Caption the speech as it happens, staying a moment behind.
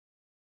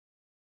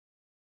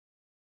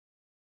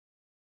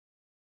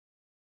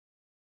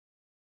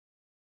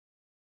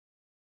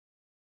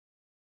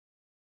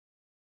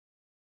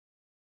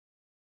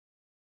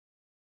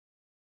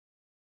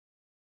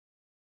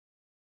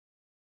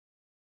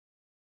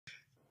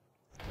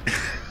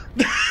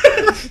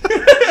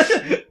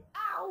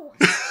Ow!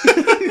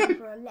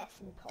 For a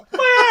lesson, Potter.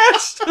 My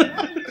ass!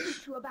 Let me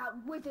teach you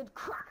about wizard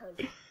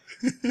crackers.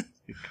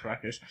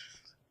 Crackers.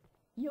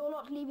 You're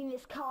not leaving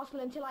this castle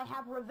until I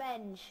have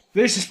revenge.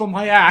 This is for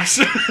my ass.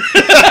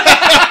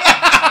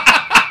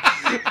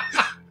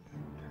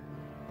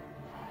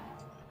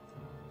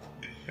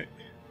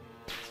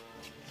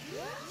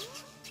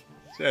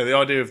 So yeah, the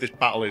idea of this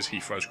battle is he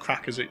throws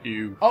crackers at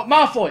you. Oh,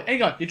 Malfoy,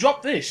 hang on, you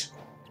dropped this.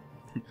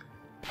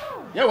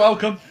 You're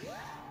welcome.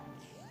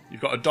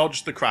 You've got to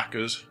dodge the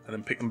crackers and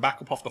then pick them back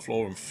up off the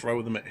floor and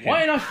throw them at him.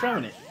 Why ain't I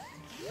throwing it?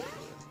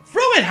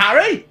 Throw it,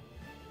 Harry!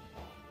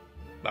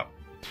 No.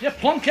 Yeah,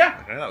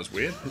 plonker. Okay, that was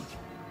weird.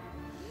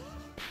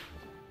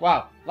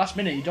 Wow, last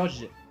minute he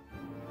dodges it.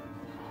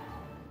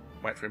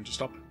 Wait for him to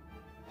stop.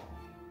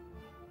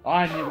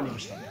 I knew when he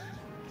was stopping.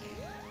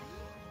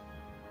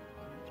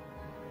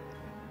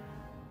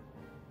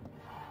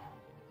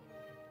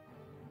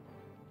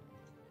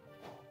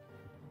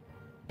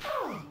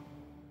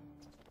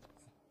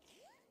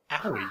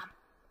 Owie.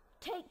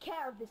 Take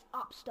care of this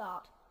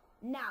upstart.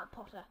 Now,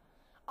 Potter,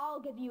 I'll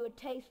give you a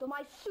taste of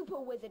my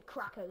super wizard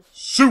crackers.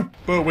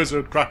 Super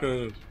wizard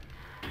crackers.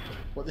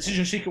 What, this is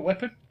your secret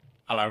weapon?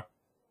 Hello.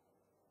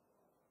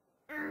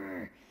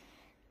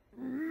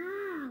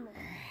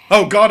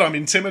 Oh god, I'm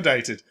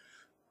intimidated.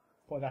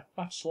 Boy, that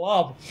fat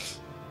slob.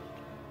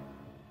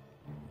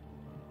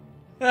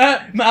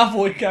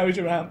 Malfoy carries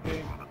around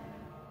being.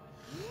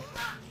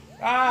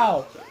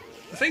 Ow!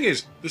 The thing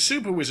is, the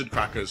super wizard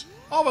crackers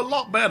are a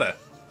lot better.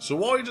 So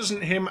why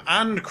doesn't him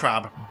and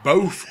Crab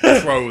both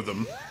throw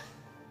them?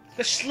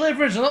 The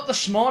Slytherins are not the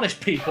smartest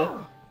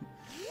people.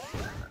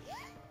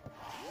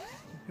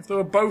 If they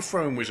were both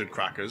throwing wizard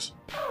crackers,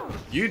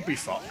 you'd be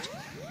fucked.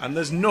 And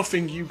there's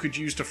nothing you could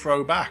use to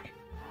throw back.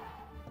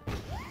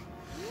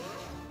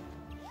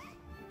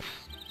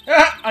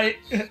 I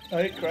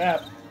hate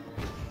crap.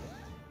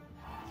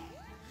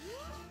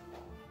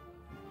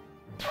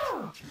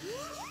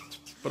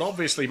 But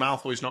obviously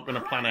Malfoy's not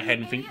going to plan ahead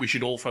and think we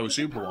should all throw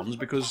super ones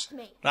because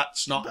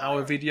that's not how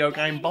a video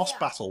game boss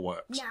battle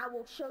works. Now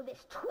we'll show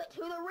this twit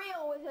who the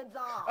real wizards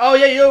are. Oh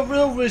yeah, you're a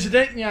real wizard,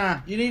 ain't ya?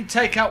 You need to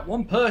take out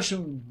one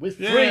person with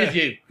three of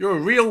you. You're a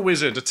real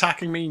wizard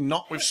attacking me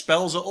not with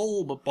spells at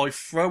all, but by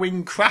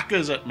throwing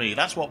crackers at me.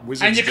 That's what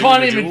wizards do. And you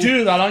can't even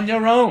do that on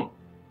your own.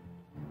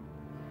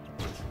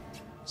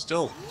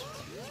 Still.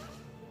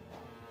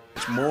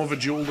 It's more of a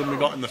duel than we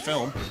got in the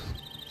film.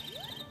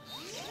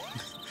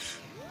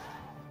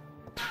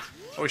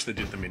 I wish they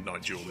did the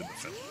midnight duel in the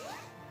film.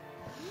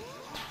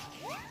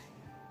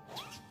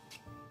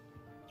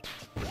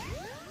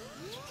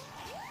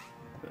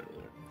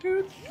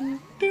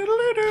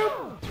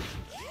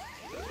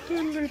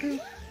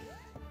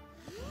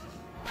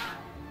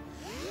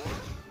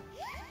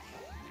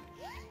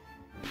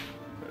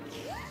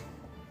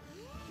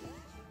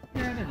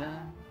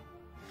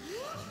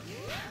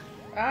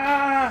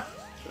 Ah!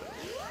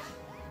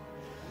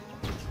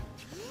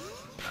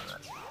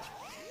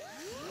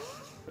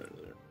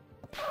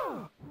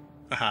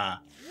 Haha.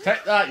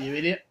 Take that, you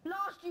idiot.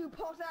 Blast you,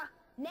 Potter.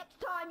 Next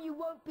time you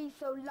won't be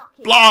so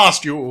lucky.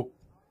 Blast you!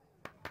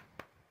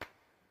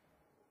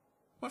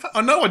 Well,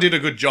 I know I did a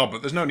good job,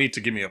 but there's no need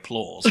to give me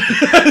applause.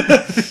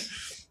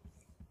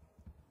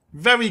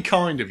 Very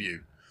kind of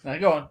you. Now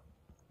go on.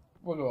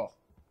 We'll go off.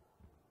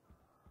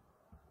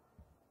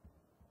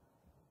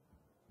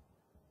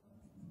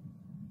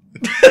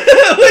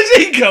 Where's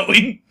he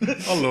going?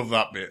 I love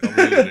that bit. I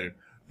really do.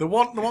 The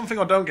one thing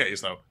I don't get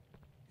is though,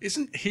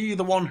 isn't he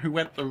the one who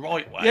went the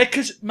right way? Yeah,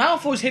 because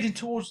Malfoy's heading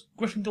towards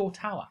Gryffindor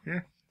Tower.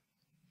 Yeah.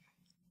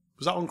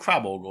 Was that on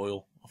Crab or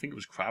Goyle? I think it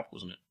was Crab,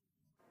 wasn't it?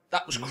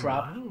 That was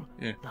Crab.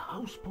 Yeah.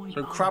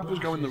 So Crab was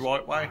going the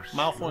right way.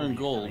 Malfoy and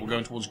Goyle were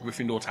going towards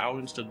Gryffindor Tower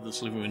instead of the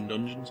Slytherin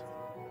dungeons.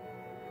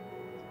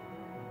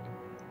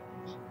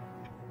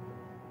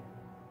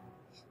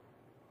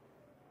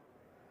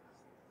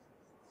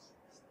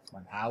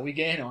 And how are we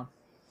getting on?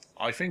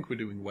 I think we're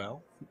doing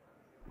well.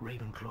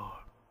 Ravenclaw.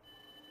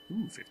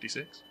 Ooh,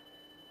 56.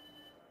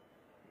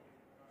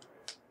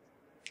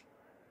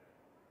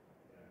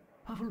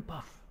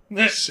 Hufflepuff.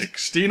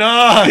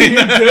 69! You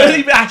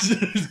dirty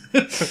bastard!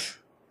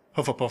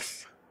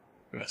 Hufflepuff.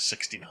 We're at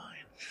 69.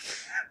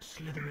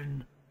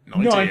 Slytherin.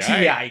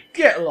 98.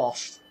 Get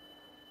lost.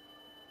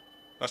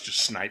 That's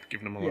just Snape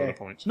giving them a load of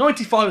points.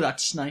 95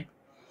 that's Snape.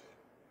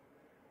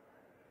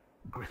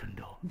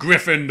 Gryffindor.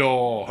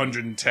 Gryffindor,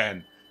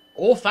 110.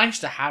 All thanks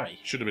to Harry.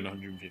 Should have been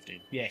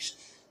 115. Yes.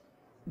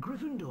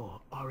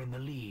 Gryffindor are in the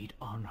lead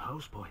on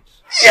house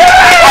points.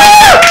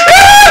 Yeah!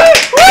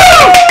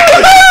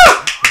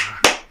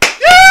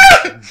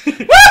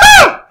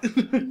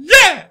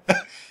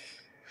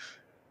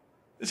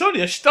 It's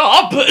only a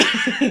start, but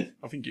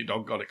I think your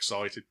dog got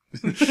excited.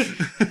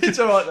 it's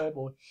alright there,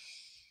 boy.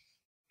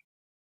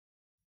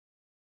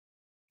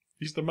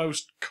 He's the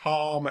most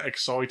calm,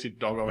 excited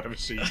dog I've ever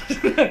seen.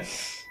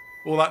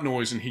 All that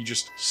noise and he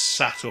just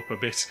sat up a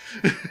bit.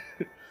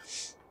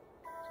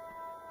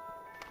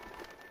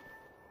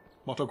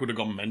 My dog would have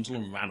gone mental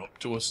and ran up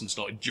to us and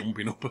started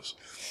jumping up us.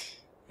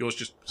 Yours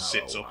just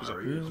sits up. It's like,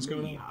 Harry, what's it's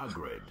going me, on?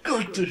 Hagrid.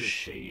 Good to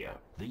see you.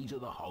 These are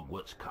the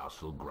Hogwarts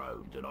Castle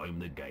grounds, and I'm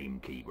the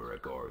gamekeeper,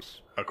 of course.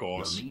 Of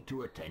course. You'll need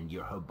to attend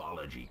your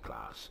herbology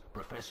class.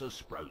 Professor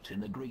Sprout's in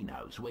the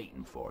greenhouse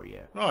waiting for you.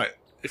 Right.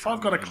 If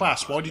I've got a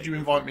class, why did you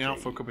invite me out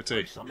for a cup of tea?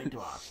 I've something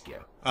to ask you.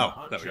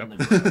 Oh, there we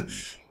go.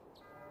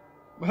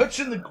 Hut's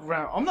in the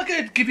ground. I'm not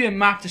going to give you a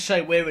map to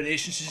say where it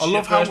is since this I is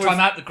love your how first time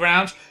we've- out the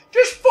grounds.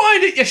 Just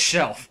find it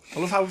yourself. I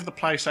love how with the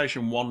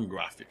PlayStation 1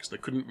 graphics, they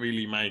couldn't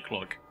really make,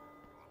 like,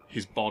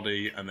 his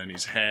body and then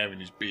his hair and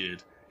his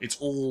beard. It's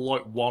all,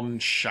 like, one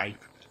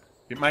shape.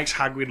 It makes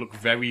Hagrid look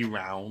very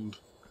round.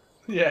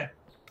 Yeah.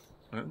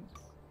 Huh?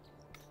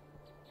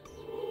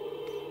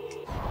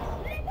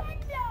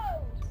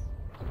 Nintendo!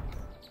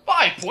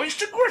 5 points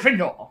to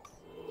Gryffindor.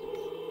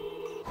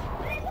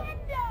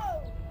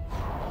 Nintendo!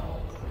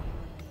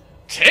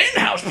 10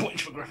 house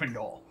points for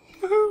Gryffindor.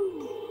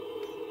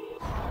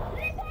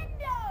 Nintendo!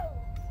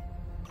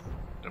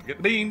 Don't forget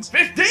the beans.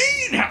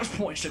 15 house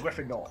points to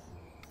Gryffindor.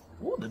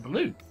 Oh, they're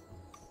blue. Do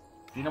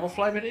you know what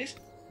flavour it is?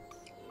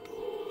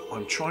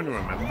 I'm trying to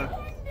remember.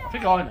 I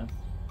think I know.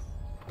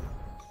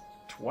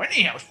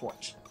 20 house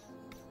points.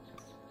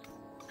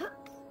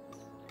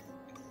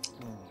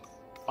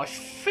 I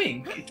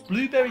think it's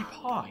blueberry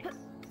pie.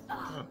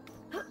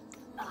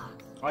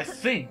 I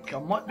think. I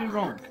might be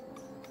wrong.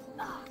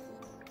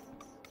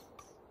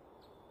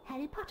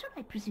 Harry Potter,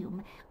 I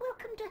presume.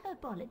 Welcome to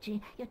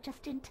herbology. You're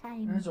just in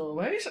time. As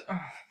always.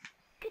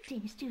 Good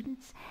day,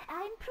 students.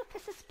 I'm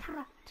Professor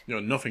Sprout.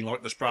 You're nothing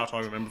like the Sprout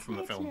I remember from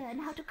the Let's film. learn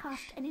how to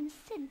cast an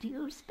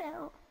incendio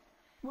spell.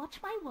 Watch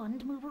my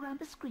wand move around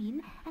the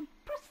screen and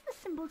press the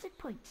symbols it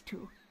points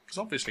to. Because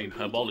obviously in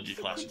herbology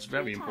class, it's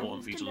very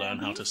important for you to learn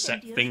how to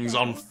set things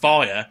on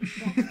fire.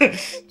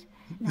 That's it.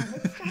 Now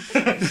let's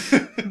start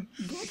the game.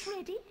 Get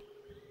ready.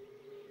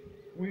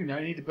 Well, you know,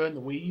 you need to burn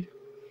the weed.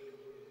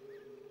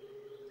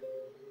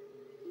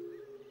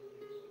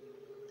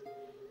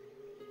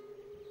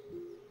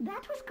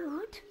 That was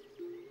good.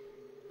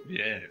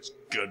 Yeah, it's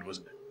good,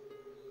 wasn't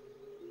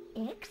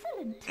it?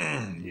 Excellent.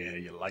 Yeah,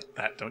 you like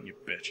that, don't you,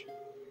 bitch?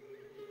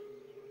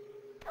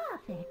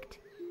 Perfect.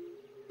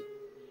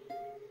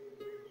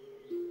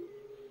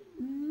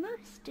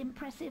 Most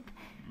impressive.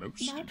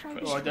 Most Now try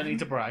impressive. Oh, I don't need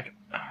to brag.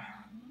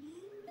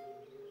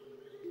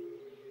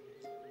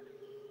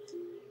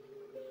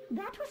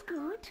 That was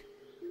good.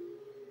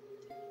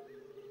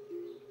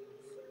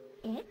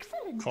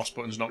 Excellent. Cross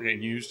button's not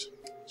getting used.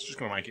 It's just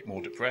going to make it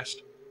more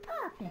depressed.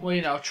 Perfect. Well,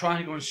 you know,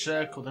 triangle and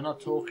circle, they're not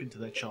talking to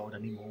their child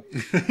anymore.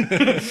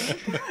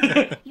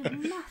 You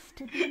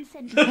mastered the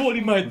incendio I've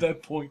already spell. made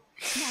that point.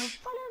 Now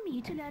follow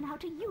me to learn how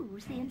to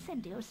use the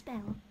incendio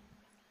spell.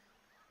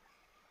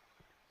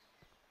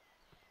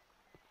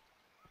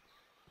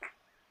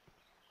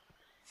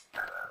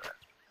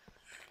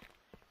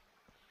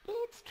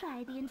 Let's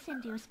try the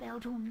incendio spell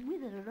to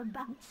wither a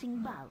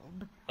bouncing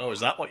bulb. Oh, is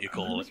that what you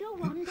call Use it? your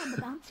wand on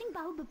the bouncing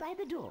bulb by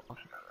the door.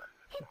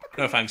 Hit the No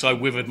correct thanks, I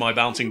withered my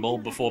bouncing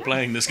bulb before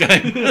playing this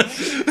game.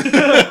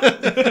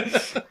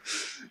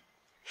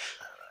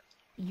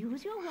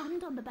 Use your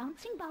wand on the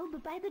bouncing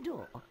bulb by the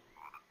door.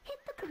 Hit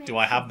the correct Do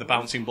I have the symbols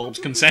bouncing bulb's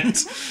and consent?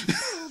 use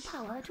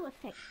spell power to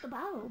affect the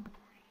bulb.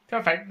 To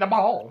affect the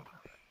ball.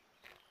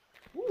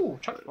 Ooh,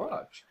 chocolate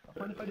fudge. I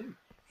wonder if I do.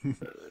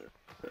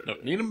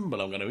 Don't need them,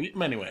 but I'm going to eat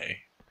them anyway.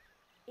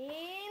 Incendio!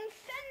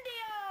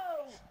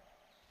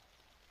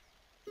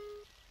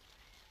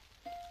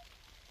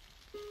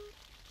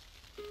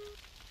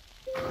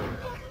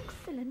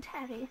 Excellent,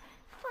 Harry.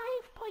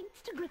 5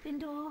 points to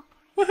Gryffindor.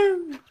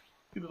 Woohoo!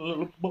 Get a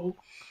little ball.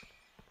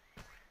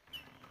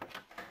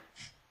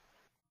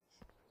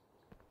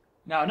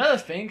 Now, another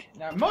thing.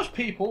 Now, most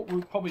people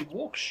would probably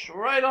walk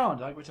straight on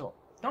to Agritor.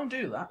 Don't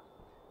do that.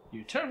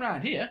 You turn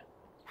around here.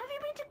 Have you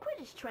been to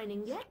Quidditch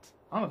training yet?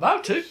 I'm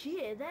about to. This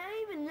year,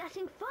 they're even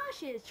letting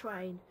first years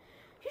train.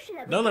 You should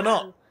have a No, they're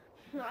go.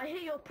 not. I hear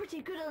you're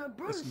pretty good on a That's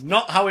broomstick.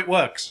 not how it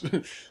works.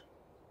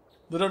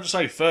 They don't just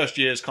say first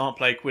years can't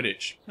play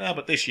Quidditch. No,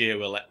 but this year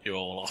we'll let you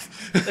all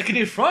off. They can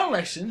do throwing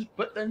lessons,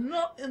 but they're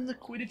not in the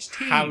Quidditch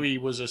team. Harry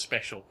was a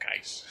special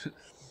case.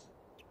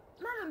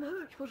 Madam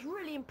Hooch was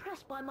really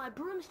impressed by my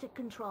broomstick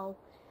control.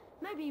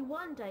 Maybe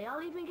one day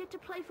I'll even get to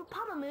play for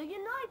Pottermill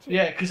United.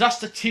 Yeah, because that's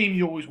the team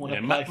you always want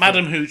to Yeah, play for.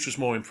 Madam Hooch was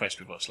more impressed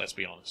with us, let's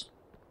be honest.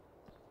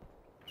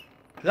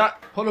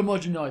 That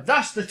Pottermore United,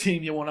 that's the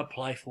team you want to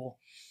play for.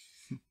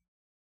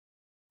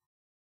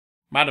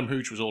 Madam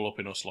Hooch was all up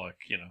in us like,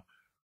 you know,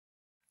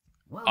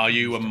 are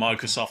you a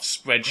Microsoft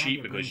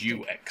spreadsheet because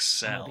you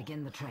excel?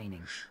 Begin the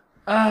training.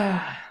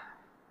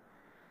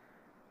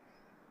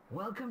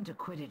 Welcome to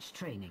Quidditch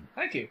training.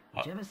 Thank you.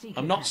 Whichever seeker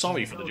I'm not catches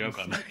sorry the for the golden joke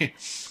I snitch made.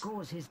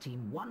 scores his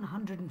team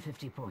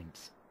 150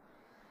 points.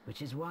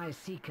 Which is why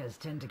seekers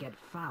tend to get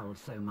fouled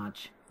so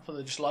much. I thought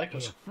they just like For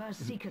us. your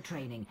first seeker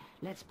training,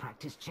 let's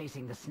practice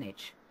chasing the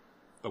snitch.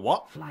 The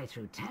what? Fly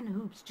through 10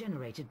 hoops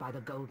generated by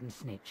the golden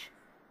snitch.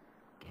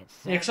 Get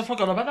set. Yeah, because I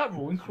forgot about that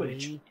rule in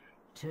Quidditch. 3,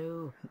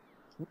 2,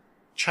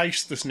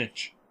 Chase the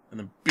snitch and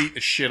then beat the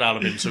shit out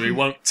of him so he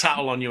won't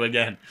tattle on you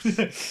again.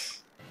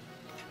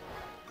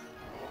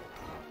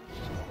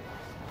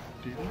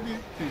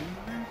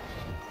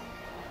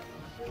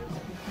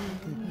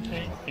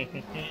 I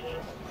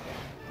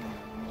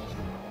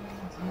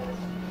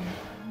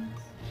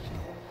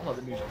like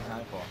the music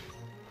behind for.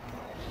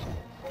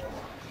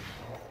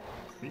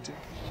 Me too.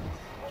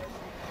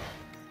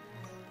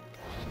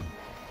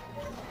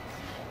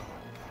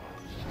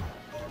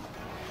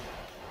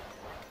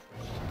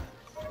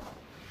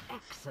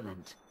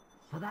 Excellent.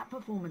 For that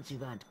performance,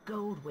 you've earned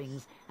gold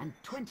wings and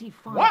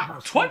 25 Wow,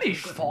 house points to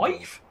Gryffindor.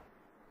 25?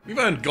 We've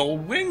earned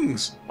gold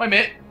wings. Wait a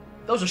minute,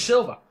 those are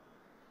silver.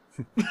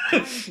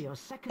 Time for your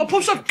second I'm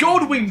supposed to have secret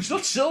gold challenge. wings,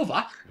 not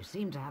silver. You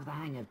seem to have the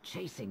hang of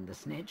chasing the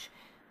snitch.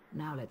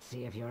 Now let's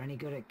see if you're any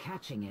good at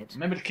catching it.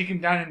 Remember to kick him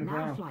down in the Now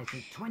ground. fly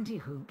through 20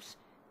 hoops,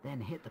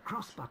 then hit the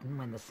cross button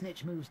when the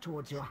snitch moves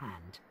towards your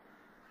hand.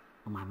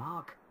 On my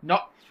mark, No,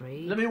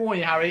 3. let me warn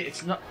you, Harry.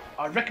 It's not.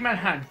 I recommend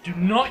hand. Do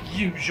not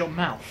use your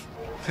mouth.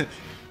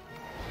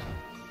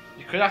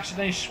 You could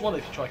accidentally swallow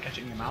if you try to catch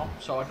it in your mouth.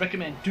 So I'd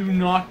recommend do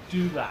not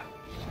do that.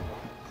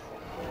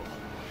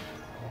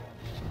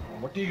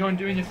 What are you going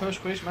to do in your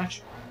first quiz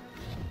match?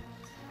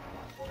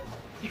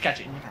 You catch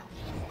it in your mouth.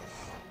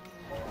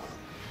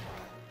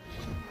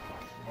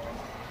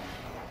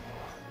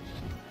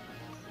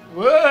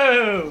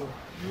 Whoa!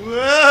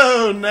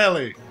 Whoa,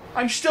 Nelly.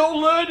 I'm still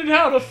learning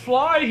how to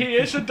fly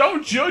here, so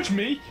don't judge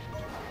me.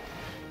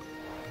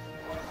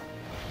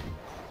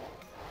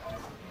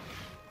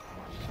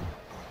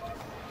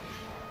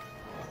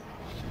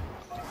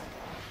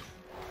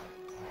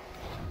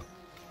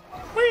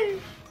 Whee!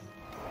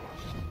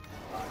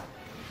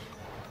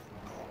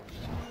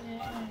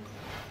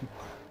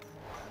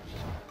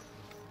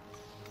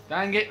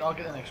 Dang it, I'll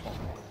get the next one.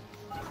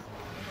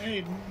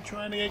 Aiden,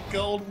 trying to get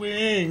gold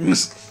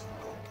wings.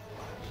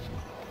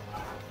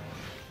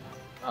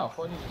 Oh, I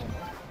thought I needed one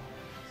more.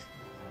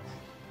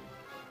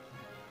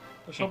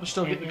 Let's hope I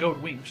still get the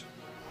gold wings.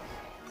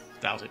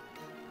 Doubt it.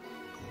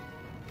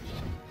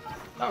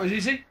 That was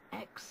easy.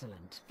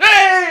 Excellent.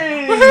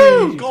 Hey!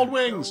 Woohoo! Gold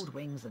wings. Gold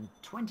wings and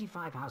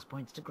 25 house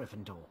points to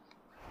Gryffindor.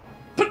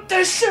 But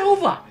they're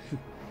silver!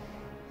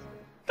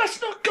 That's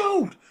not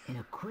gold! In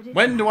a Quidditch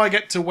When do I match,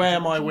 get to wear the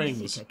my team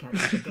wings? seeker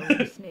catches a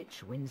golden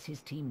snitch wins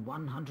his team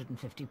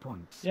 150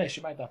 points. Yes,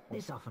 you made that point.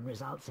 This often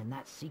results in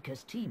that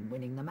seeker's team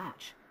winning the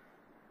match.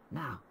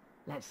 Now,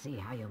 let's see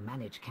how you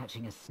manage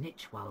catching a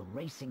snitch while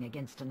racing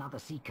against another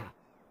seeker.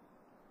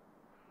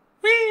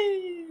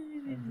 Whee!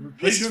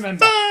 Please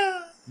remember,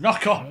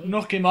 knock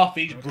him off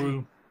his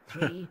broom.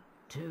 3,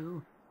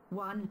 2,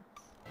 1.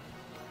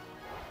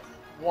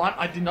 One,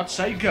 I did not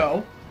say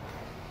go.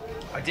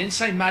 I didn't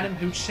say Madam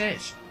Who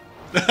Says.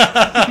 Get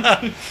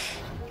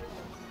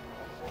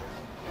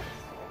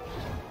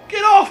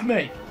off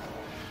me!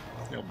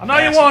 I know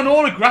you want an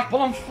autograph, but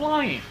I'm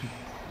flying.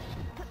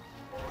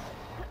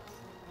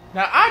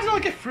 Now, how did I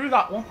get through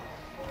that one?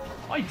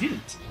 I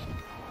didn't.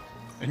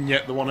 And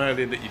yet the one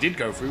earlier that you did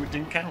go through, it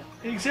didn't count.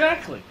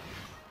 Exactly.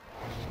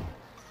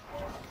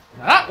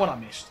 Now that one I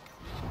missed.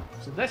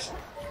 So let's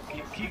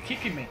keep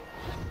kicking me.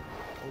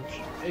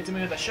 Or hitting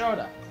me with a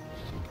shoulder.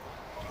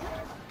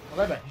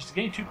 Whatever, he's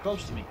getting too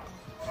close to me.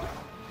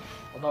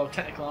 Although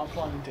technically I'm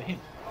flying into him.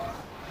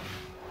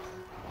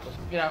 But,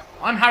 you know,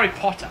 I'm Harry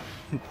Potter.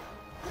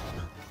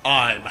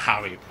 I'm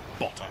Harry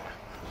Potter.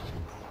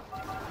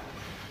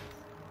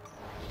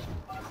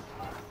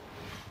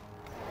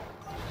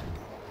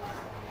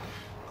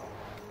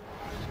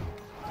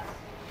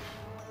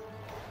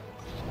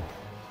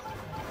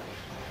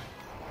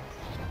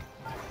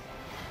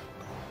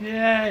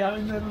 Yay, I'm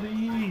in the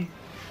lead.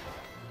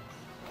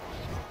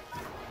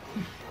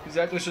 Is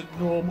that just a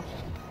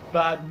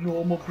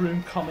normal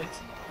broom comet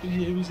for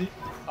you, is it?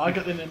 I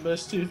got the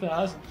numbers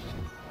 2000.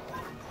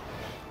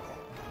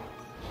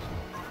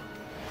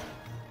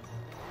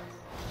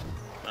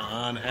 Come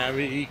on,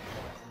 Harry.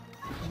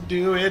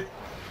 Do it.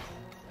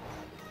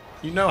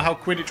 You know how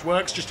Quidditch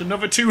works, just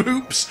another 2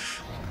 hoops.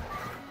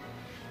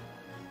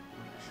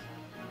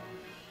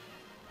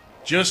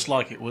 Just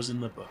like it was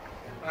in the book.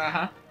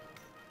 Uh-huh.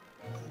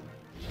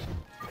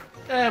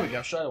 There we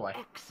go, straight away.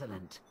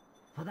 Excellent.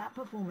 For that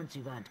performance,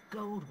 you've earned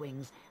gold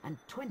wings and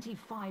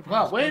 25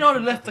 Well, house we're points not to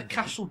left the Gryffindor.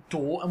 castle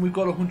door and we've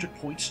got 100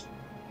 points.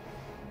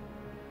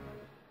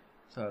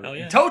 So, Oh,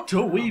 yeah. in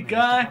total, Come on, we've Mr.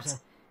 got... Potter.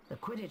 The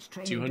Quidditch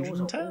training doors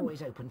 210. are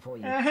always open for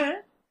you. Uh-huh.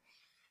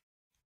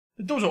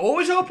 The doors are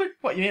always open?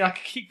 What, you mean I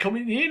could keep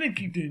coming in and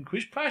keep doing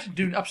quiz practice and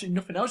doing absolutely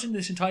nothing else in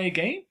this entire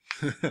game?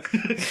 I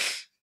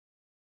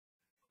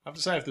have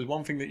to say, if there's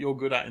one thing that you're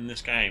good at in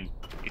this game,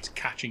 it's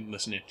catching the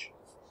snitch.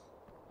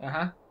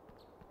 Uh-huh.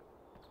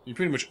 You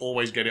pretty much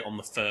always get it on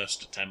the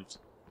first attempt.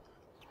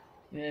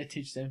 Yeah,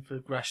 teach them for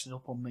grassing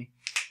up on me.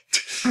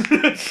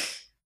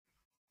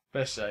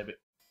 Best save it.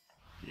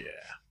 Yeah.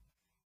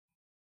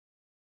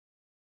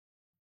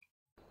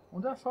 I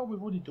wonder how far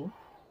we've already done.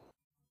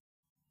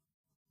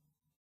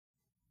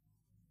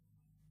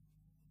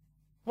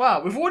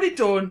 Wow, we've already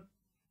done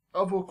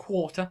over a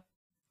quarter.